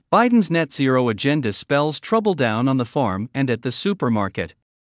Biden's net zero agenda spells trouble down on the farm and at the supermarket.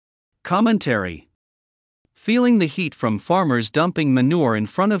 Commentary. Feeling the heat from farmers dumping manure in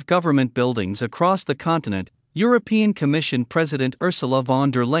front of government buildings across the continent, European Commission President Ursula von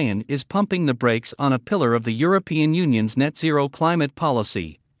der Leyen is pumping the brakes on a pillar of the European Union's net zero climate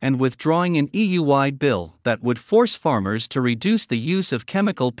policy, and withdrawing an EU-wide bill that would force farmers to reduce the use of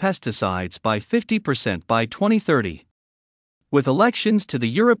chemical pesticides by 50% by 2030. With elections to the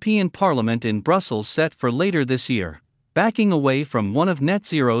European Parliament in Brussels set for later this year, backing away from one of net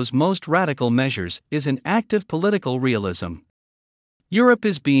zero's most radical measures is an act of political realism. Europe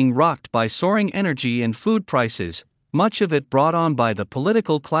is being rocked by soaring energy and food prices, much of it brought on by the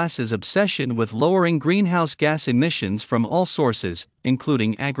political class's obsession with lowering greenhouse gas emissions from all sources,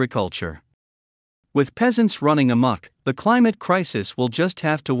 including agriculture. With peasants running amok, the climate crisis will just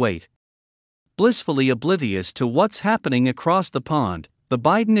have to wait. Blissfully oblivious to what's happening across the pond, the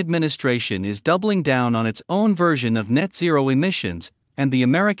Biden administration is doubling down on its own version of net zero emissions, and the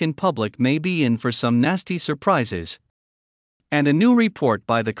American public may be in for some nasty surprises. And a new report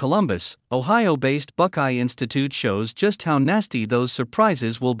by the Columbus, Ohio-based Buckeye Institute shows just how nasty those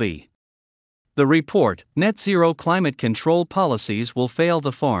surprises will be. The report, Net Zero Climate Control Policies Will Fail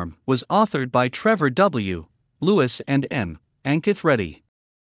the Farm, was authored by Trevor W. Lewis and M. Ankith Reddy.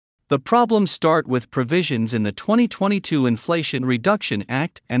 The problems start with provisions in the 2022 Inflation Reduction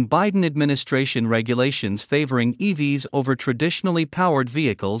Act and Biden administration regulations favoring EVs over traditionally powered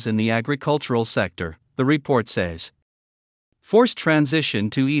vehicles in the agricultural sector, the report says. Forced transition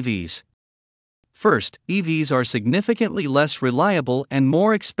to EVs. First, EVs are significantly less reliable and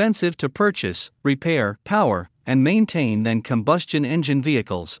more expensive to purchase, repair, power, and maintain than combustion engine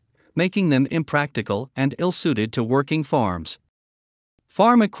vehicles, making them impractical and ill-suited to working farms.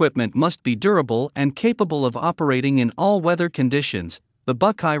 Farm equipment must be durable and capable of operating in all weather conditions, the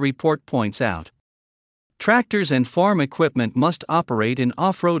Buckeye report points out. Tractors and farm equipment must operate in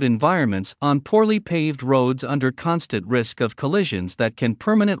off-road environments on poorly paved roads under constant risk of collisions that can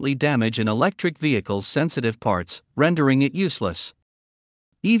permanently damage an electric vehicle's sensitive parts, rendering it useless.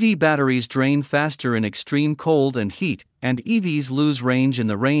 EV batteries drain faster in extreme cold and heat, and EVs lose range in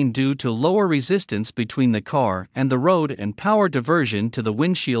the rain due to lower resistance between the car and the road and power diversion to the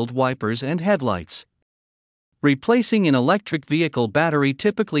windshield wipers and headlights. Replacing an electric vehicle battery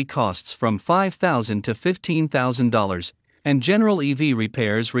typically costs from $5,000 to $15,000, and general EV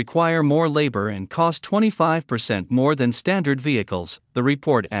repairs require more labor and cost 25% more than standard vehicles, the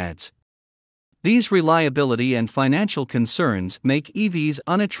report adds. These reliability and financial concerns make EVs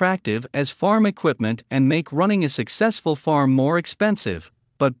unattractive as farm equipment and make running a successful farm more expensive,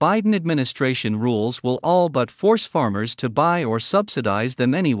 but Biden administration rules will all but force farmers to buy or subsidize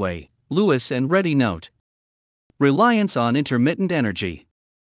them anyway, Lewis and Reddy note. Reliance on intermittent energy.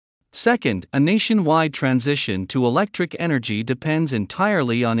 Second, a nationwide transition to electric energy depends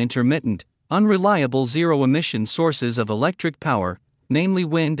entirely on intermittent, unreliable zero-emission sources of electric power, namely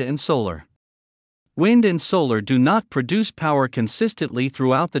wind and solar. Wind and solar do not produce power consistently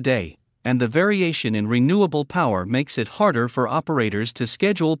throughout the day, and the variation in renewable power makes it harder for operators to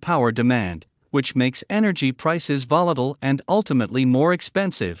schedule power demand, which makes energy prices volatile and ultimately more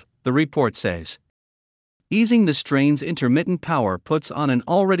expensive, the report says. Easing the strains intermittent power puts on an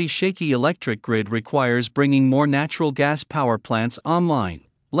already shaky electric grid requires bringing more natural gas power plants online,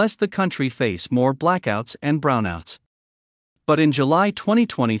 lest the country face more blackouts and brownouts. But in July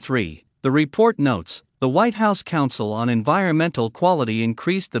 2023, the report notes, the White House Council on Environmental Quality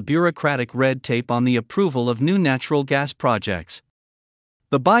increased the bureaucratic red tape on the approval of new natural gas projects.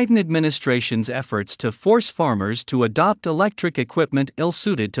 The Biden administration's efforts to force farmers to adopt electric equipment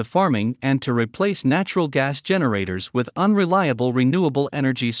ill-suited to farming and to replace natural gas generators with unreliable renewable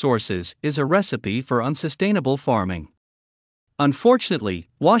energy sources is a recipe for unsustainable farming. Unfortunately,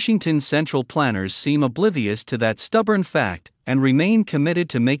 Washington's central planners seem oblivious to that stubborn fact and remain committed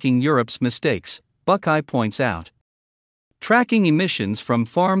to making Europe's mistakes, Buckeye points out. Tracking emissions from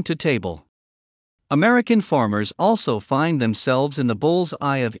farm to table. American farmers also find themselves in the bull's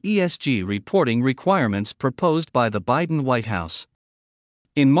eye of ESG reporting requirements proposed by the Biden White House.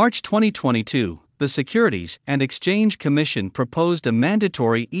 In March 2022, the Securities and Exchange Commission proposed a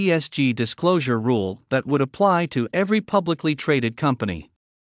mandatory ESG disclosure rule that would apply to every publicly traded company.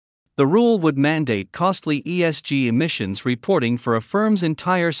 The rule would mandate costly ESG emissions reporting for a firm's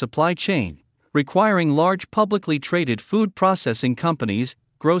entire supply chain, requiring large publicly traded food processing companies,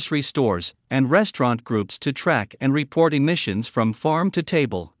 grocery stores, and restaurant groups to track and report emissions from farm to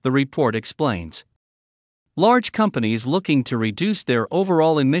table, the report explains. Large companies looking to reduce their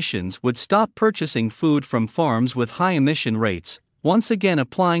overall emissions would stop purchasing food from farms with high emission rates, once again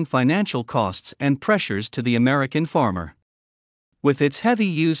applying financial costs and pressures to the American farmer. With its heavy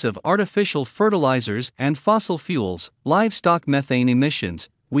use of artificial fertilizers and fossil fuels, livestock methane emissions,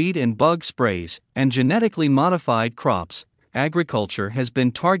 weed and bug sprays, and genetically modified crops, agriculture has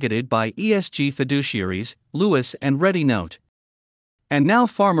been targeted by ESG fiduciaries, Lewis and Reddy Note. And now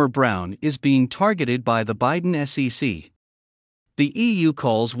Farmer Brown is being targeted by the Biden SEC. The EU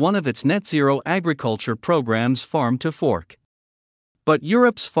calls one of its net zero agriculture programs Farm to Fork. But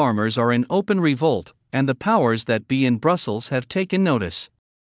Europe's farmers are in open revolt, and the powers that be in Brussels have taken notice.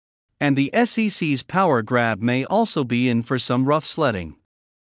 And the SEC's power grab may also be in for some rough sledding.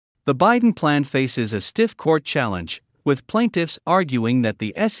 The Biden plan faces a stiff court challenge, with plaintiffs arguing that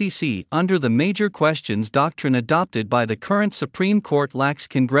the SEC, under the major questions doctrine adopted by the current Supreme Court, lacks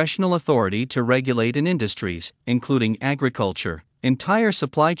congressional authority to regulate in industries, including agriculture, entire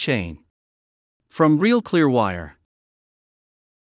supply chain. From Real Clear Wire.